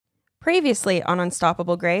Previously on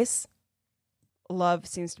Unstoppable Grace, love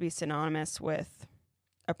seems to be synonymous with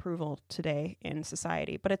approval today in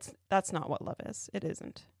society, but that's not what love is. It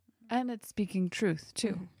isn't. And it's speaking truth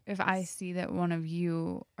too. Mm-hmm. If I see that one of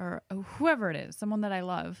you or whoever it is, someone that I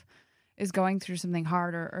love, is going through something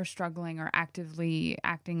hard or struggling or actively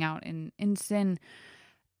acting out in sin,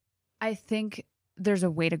 I think there's a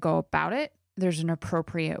way to go about it. There's an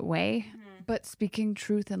appropriate way. But speaking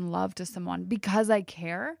truth and love to someone because I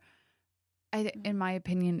care, in my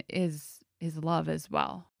opinion, is love as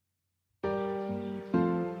well.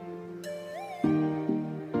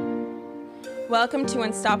 Welcome to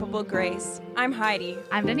Unstoppable Grace. I'm Heidi.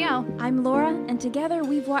 I'm Danielle. I'm Laura, and together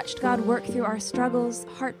we've watched God work through our struggles,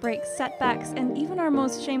 heartbreaks, setbacks, and even our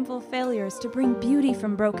most shameful failures to bring beauty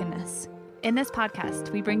from brokenness. In this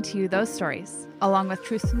podcast, we bring to you those stories, along with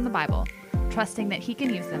truths from the Bible, trusting that He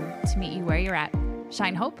can use them to meet you where you're at,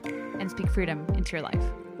 shine hope, and speak freedom into your life.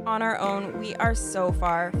 On our own, we are so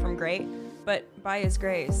far from great, but by His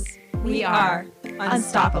grace, we are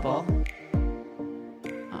unstoppable.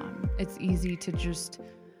 It's easy to just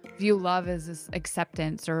view love as this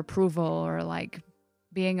acceptance or approval or like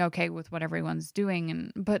being okay with what everyone's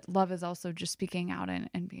doing. But love is also just speaking out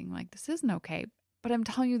and being like, this isn't okay, but I'm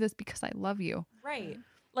telling you this because I love you. Right.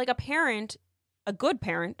 Like a parent, a good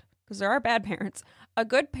parent, because there are bad parents, a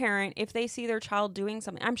good parent, if they see their child doing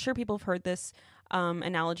something, I'm sure people have heard this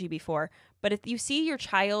analogy before, but if you see your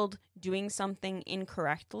child doing something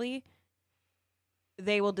incorrectly,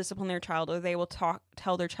 they will discipline their child or they will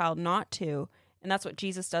tell their child not to. And that's what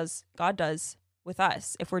Jesus does, God does with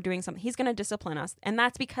us. If we're doing something, He's going to discipline us. And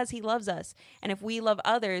that's because He loves us. And if we love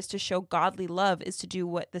others, to show godly love is to do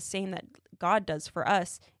what the same that God does for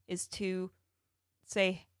us, is to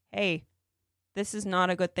say, hey, this is not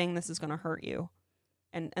a good thing. This is going to hurt you.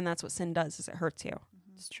 And that's what sin does, is it hurts you.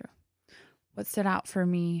 It's true. What stood out for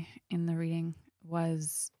me in the reading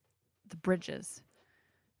was the bridges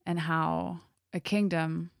and how a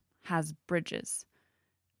kingdom has bridges.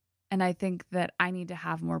 And I think that I need to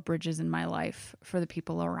have more bridges in my life for the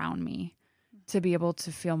people around me to be able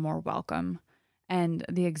to feel more welcome. And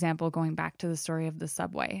the example going back to the story of the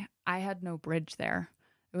subway, I had no bridge there.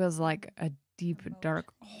 It was like a deep,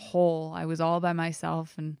 dark hole. I was all by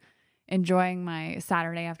myself and enjoying my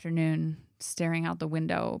Saturday afternoon, staring out the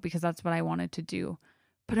window because that's what I wanted to do.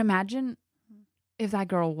 But imagine if that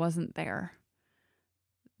girl wasn't there.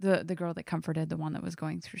 The girl that comforted the one that was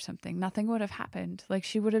going through something, nothing would have happened. Like,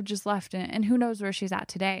 she would have just left, and who knows where she's at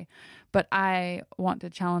today. But I want to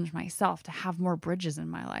challenge myself to have more bridges in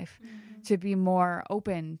my life, to be more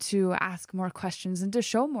open, to ask more questions, and to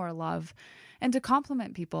show more love, and to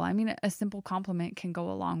compliment people. I mean, a simple compliment can go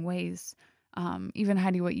a long ways. Even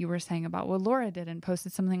Heidi, what you were saying about what Laura did and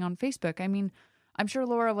posted something on Facebook. I mean, I'm sure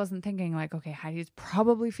Laura wasn't thinking like, okay, Heidi's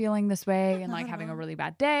probably feeling this way and like having a really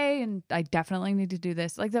bad day and I definitely need to do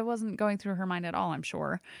this. Like, that wasn't going through her mind at all, I'm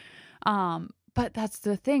sure. But that's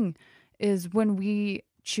the thing, is when we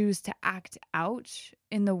choose to act out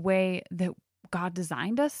in the way that God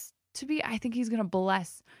designed us to be, I think He's going to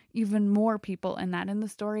bless even more people in that. In the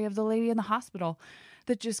story of the lady in the hospital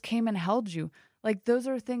that just came and held you. Like, those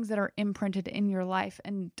are things that are imprinted in your life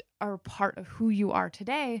and are part of who you are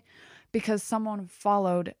today because someone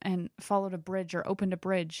followed a bridge or opened a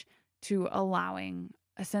bridge to allowing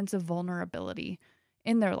a sense of vulnerability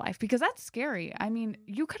in their life, because that's scary. I mean,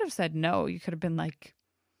 you could have said no. You could have been like,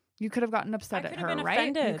 you could have gotten upset at her, right?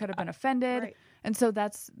 Offended. You could have been offended. Right. And so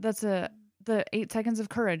that's the 8 seconds of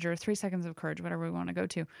courage or 3 seconds of courage, whatever we want to go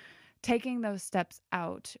to, taking those steps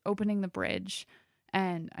out, opening the bridge.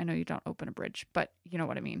 And I know you don't open a bridge, but you know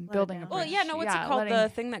what I mean. Building a bridge. Well, yeah, no, what's it called? The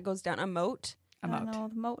thing that goes down, a moat? A moat. No,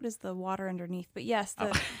 the moat is the water underneath. But yes,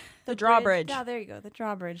 the drawbridge. Yeah, there you go. The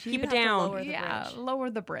drawbridge. Keep it down. Lower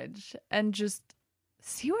the bridge and just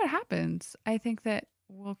see what happens. I think that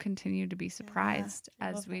we'll continue to be surprised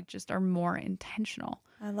as we just are more intentional.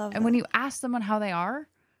 I love that. And when you ask someone how they are,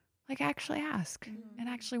 like, actually ask and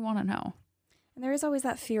actually want to know. And there is always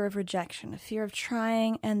that fear of rejection, a fear of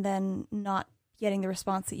trying and then not getting the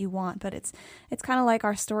response that you want. But it's kind of like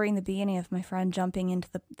our story in the beginning of my friend jumping into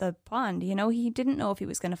the pond. You know, he didn't know if he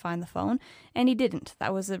was going to find the phone, and he didn't.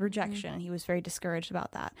 That was a rejection. He was very discouraged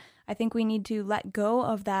about that. I think we need to let go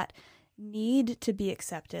of that need to be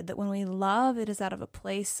accepted, that when we love, it is out of a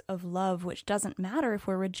place of love, which doesn't matter if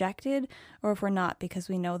we're rejected or if we're not, because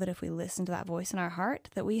we know that if we listen to that voice in our heart,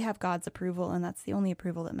 that we have God's approval, and that's the only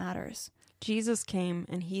approval that matters. Jesus came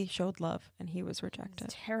and He showed love and He was rejected.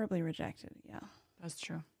 Terribly rejected, yeah. That's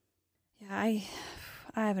true. Yeah, I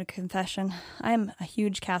have a confession. I'm a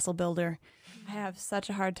huge castle builder. I have such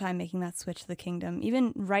a hard time making that switch to the kingdom.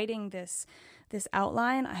 Even writing this this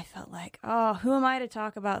outline, I felt like, oh, who am I to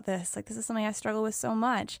talk about this? Like, this is something I struggle with so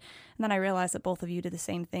much. And then I realized that both of you did the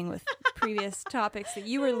same thing with previous topics that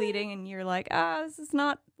you were leading, and you're like, this is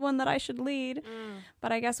not one that I should lead.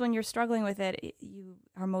 But I guess when you're struggling with it, you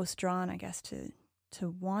are most drawn, I guess, to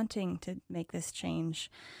wanting to make this change.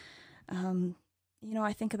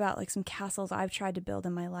 I think about like some castles I've tried to build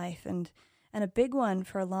in my life, and a big one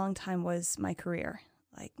for a long time was my career.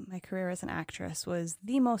 Like, my career as an actress was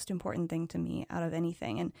the most important thing to me out of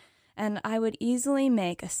anything. And I would easily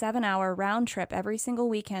make a 7-hour round trip every single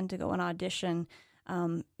weekend to go and audition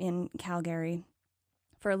in Calgary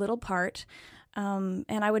for a little part. And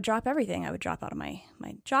I would drop everything. I would drop out of my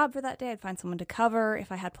job for that day. I'd find someone to cover.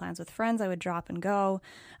 If I had plans with friends, I would drop and go.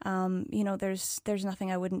 There's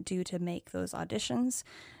nothing I wouldn't do to make those auditions.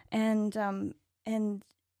 And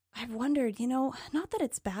I've wondered, not that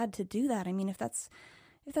it's bad to do that. I mean, if that's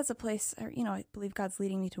a place, or, I believe God's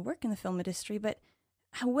leading me to work in the film industry, but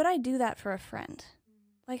how would I do that for a friend?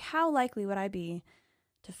 Like, how likely would I be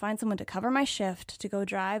to find someone to cover my shift, to go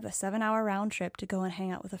drive a 7-hour round trip to go and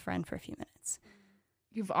hang out with a friend for a few minutes?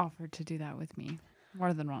 You've offered to do that with me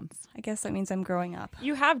more than once. I guess that means I'm growing up.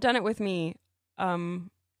 You have done it with me. And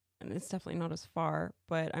it's definitely not as far,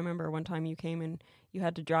 but I remember one time you came and you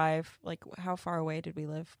had to drive, like, how far away did we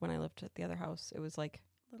live when I lived at the other house? It was like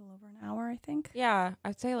A little over an hour, I think. Yeah,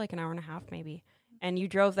 I'd say like an hour and a half maybe. And you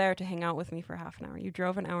drove there to hang out with me for half an hour. You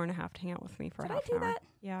drove an hour and a half to hang out with me for Did half I do an hour. that?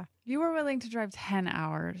 Yeah. You were willing to drive 10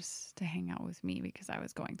 hours to hang out with me because I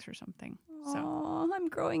was going through something. So Oh, I'm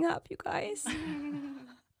growing up, you guys.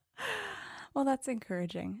 Well, that's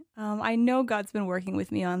encouraging. I know God's been working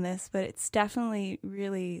with me on this, but it's definitely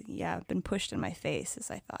really, been pushed in my face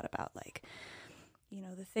as I thought about, like,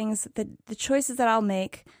 the things, the choices that I'll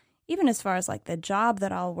make, even as far as like the job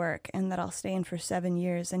that I'll work and that I'll stay in for 7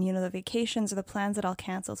 years, and, the vacations or the plans that I'll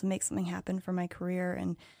cancel to make something happen for my career.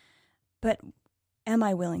 But am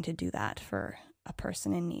I willing to do that for a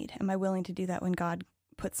person in need? Am I willing to do that when God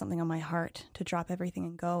puts something on my heart to drop everything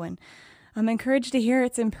and go? And I'm encouraged to hear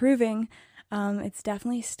it's improving. It's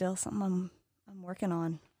definitely still something I'm working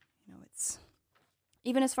on. It's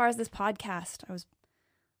even as far as this podcast, I was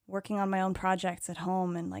working on my own projects at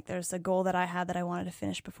home, and like there's a goal that I had that I wanted to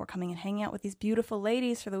finish before coming and hanging out with these beautiful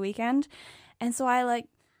ladies for the weekend. And so I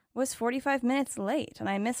was 45 minutes late, and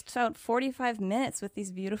I missed out 45 minutes with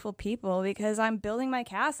these beautiful people because I'm building my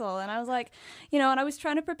castle. And I was like, and I was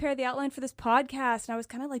trying to prepare the outline for this podcast, and I was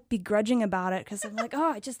kind of like begrudging about it because I'm like,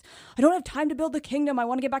 I don't have time to build the kingdom. I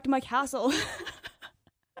want to get back to my castle.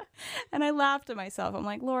 And I laughed at myself. I'm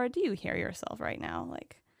like, Laura, do you hear yourself right now?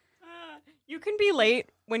 Like, You can be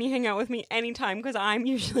late when you hang out with me anytime because I'm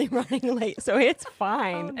usually running late, so it's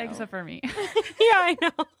fine. Oh, no. except for me. Yeah, I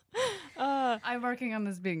know. I'm working on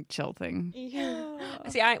this being chill thing.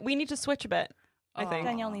 See, we need to switch a bit. I think.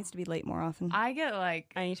 Danielle needs to be late more often. I get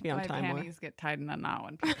like I need to be on my time more. panties get tied in a knot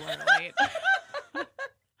when people are late.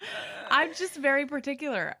 I'm just very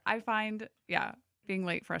particular. I find, being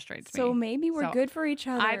late frustrates me. So maybe we're So good for each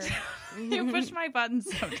other. You push my buttons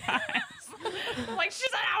sometimes. I'm like,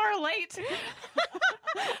 she's an hour late.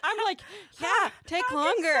 I'm like, take How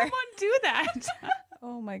longer. Can someone do that?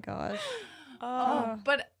 Oh my gosh.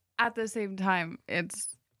 But at the same time,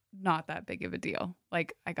 it's not that big of a deal.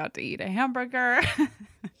 Like, I got to eat a hamburger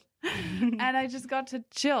and I just got to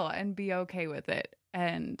chill and be okay with it.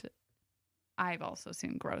 And I've also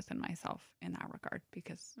seen growth in myself in that regard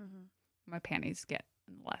because my panties get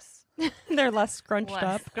less They're less scrunched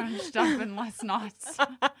up. scrunched up and less knots.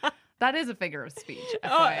 That is a figure of speech,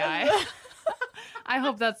 FYI. I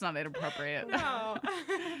hope that's not inappropriate. No.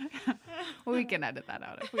 We can edit that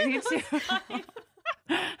out if we need to.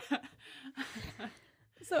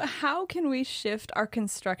 So how can we shift our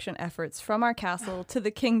construction efforts from our castle to the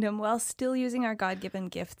kingdom while still using our God-given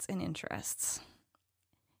gifts and interests?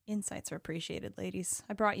 Insights are appreciated, ladies.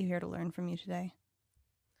 I brought you here to learn from you today.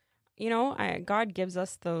 God gives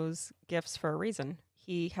us those gifts for a reason.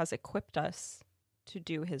 He has equipped us to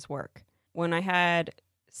do his work. When I had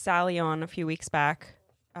Sally on a few weeks back,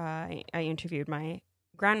 I interviewed my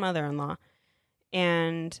grandmother-in-law,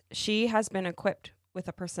 and she has been equipped with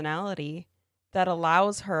a personality that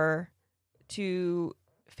allows her to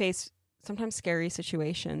face sometimes scary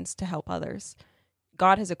situations to help others.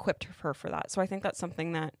 God has equipped her for that. So I think that's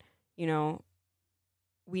something that,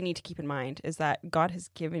 we need to keep in mind, is that God has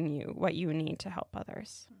given you what you need to help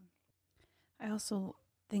others. I also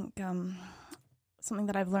think something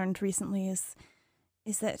that I've learned recently is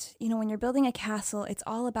that, when you're building a castle, it's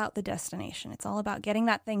all about the destination. It's all about getting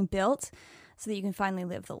that thing built so that you can finally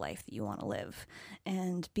live the life that you want to live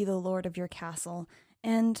and be the lord of your castle.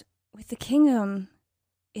 And with the kingdom,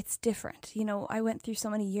 it's different. You know, I went through so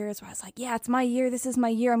many years where I was like, yeah, it's my year. This is my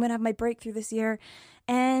year. I'm going to have my breakthrough this year.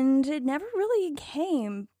 And it never really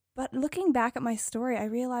came. But looking back at my story, I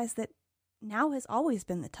realized that now has always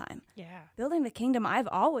been the time. Yeah. Building the kingdom, I've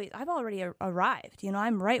already arrived. You know,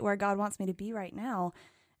 I'm right where God wants me to be right now.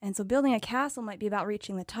 And so building a castle might be about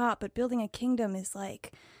reaching the top, but building a kingdom is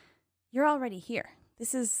like, you're already here.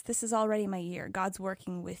 This is already my year. God's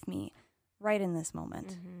working with me right in this moment.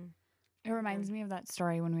 Mm-hmm. It reminds me of that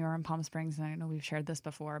story when we were in Palm Springs, and I know we've shared this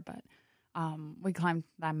before, but we climbed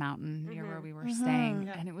that mountain near where we were staying,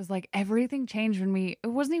 and it was like everything changed when it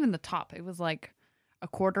wasn't even the top. It was like a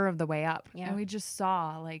quarter of the way up, and we just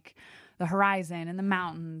saw like the horizon and the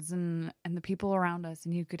mountains and the people around us,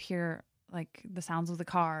 and you could hear like the sounds of the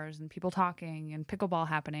cars and people talking and pickleball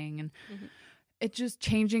happening, and it just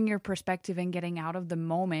changing your perspective and getting out of the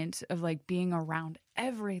moment of like being around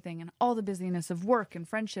everything and all the busyness of work and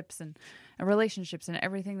friendships and relationships and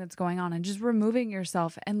everything that's going on, and just removing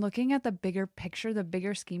yourself and looking at the bigger picture, the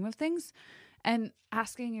bigger scheme of things, and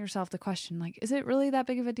asking yourself the question, like, is it really that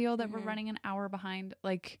big of a deal that we're running an hour behind?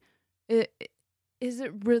 Like, is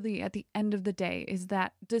it really, at the end of the day, is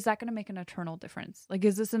that going to make an eternal difference? Like,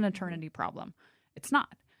 is this an eternity problem? It's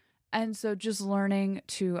not. And so just learning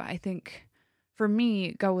to, I think, for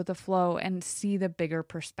me, go with the flow and see the bigger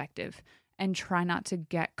perspective and try not to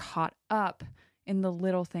get caught up in the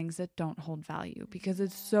little things that don't hold value, because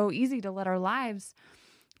it's so easy to let our lives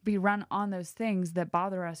be run on those things that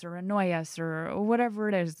bother us or annoy us or whatever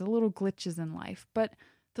it is, the little glitches in life. But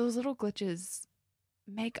those little glitches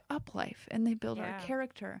make up life and they build our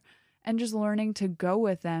character, and just learning to go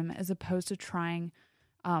with them as opposed to trying,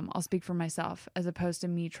 I'll speak for myself, as opposed to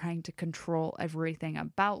me trying to control everything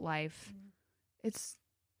about life.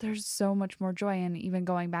 There's so much more joy. And even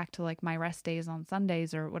going back to like my rest days on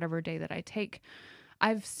Sundays or whatever day that I take,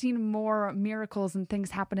 I've seen more miracles and things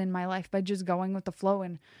happen in my life by just going with the flow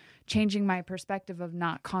and changing my perspective of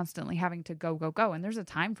not constantly having to go. And there's a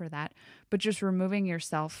time for that, but just removing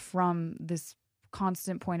yourself from this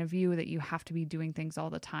constant point of view that you have to be doing things all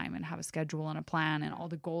the time and have a schedule and a plan and all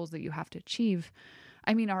the goals that you have to achieve.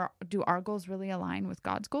 I mean, do our goals really align with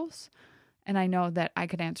God's goals? And I know that I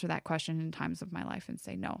could answer that question in times of my life and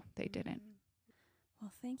say, no, they didn't.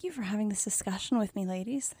 Well, thank you for having this discussion with me,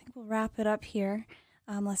 ladies. I think we'll wrap it up here,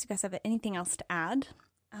 unless you guys have anything else to add.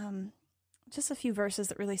 Just a few verses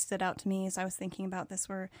that really stood out to me as I was thinking about this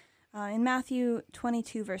were in Matthew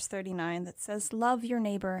 22, verse 39, that says, love your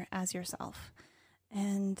neighbor as yourself.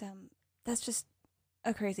 And that's just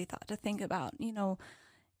a crazy thought to think about. You know,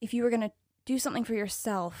 if you were going to do something for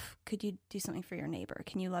yourself, could you do something for your neighbor?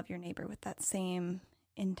 Can you love your neighbor with that same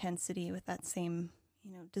intensity, with that same,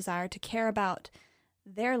 desire to care about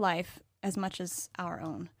their life as much as our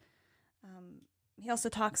own? He also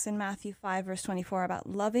talks in Matthew 5, verse 24 about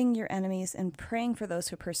loving your enemies and praying for those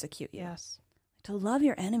who persecute you. Yes. To love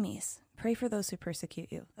your enemies, pray for those who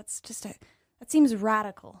persecute you. That's just that seems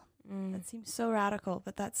radical. That seems so radical,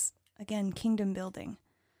 but that's, again, kingdom building.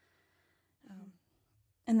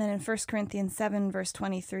 And then in 1 Corinthians 7, verse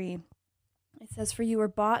 23, it says, for you were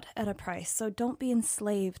bought at a price, so don't be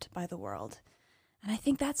enslaved by the world. And I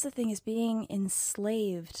think that's the thing, is being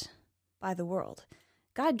enslaved by the world.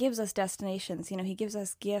 God gives us destinations. He gives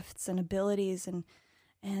us gifts and abilities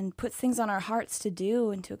and puts things on our hearts to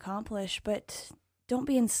do and to accomplish, but don't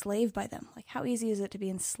be enslaved by them. Like, how easy is it to be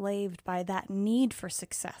enslaved by that need for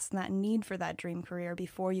success and that need for that dream career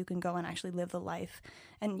before you can go and actually live the life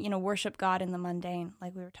and, worship God in the mundane,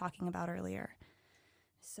 like we were talking about earlier.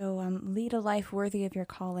 So lead a life worthy of your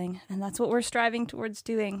calling. And that's what we're striving towards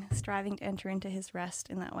doing, striving to enter into his rest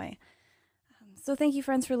in that way. So thank you,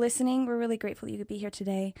 friends, for listening. We're really grateful you could be here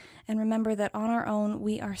today. And remember that on our own,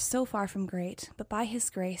 we are so far from great, but by his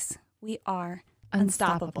grace, we are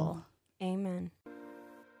unstoppable. Amen.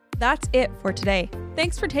 That's it for today.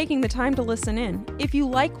 Thanks for taking the time to listen in. If you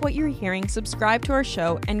like what you're hearing, subscribe to our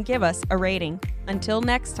show and give us a rating. Until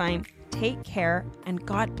next time, take care and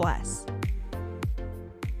God bless.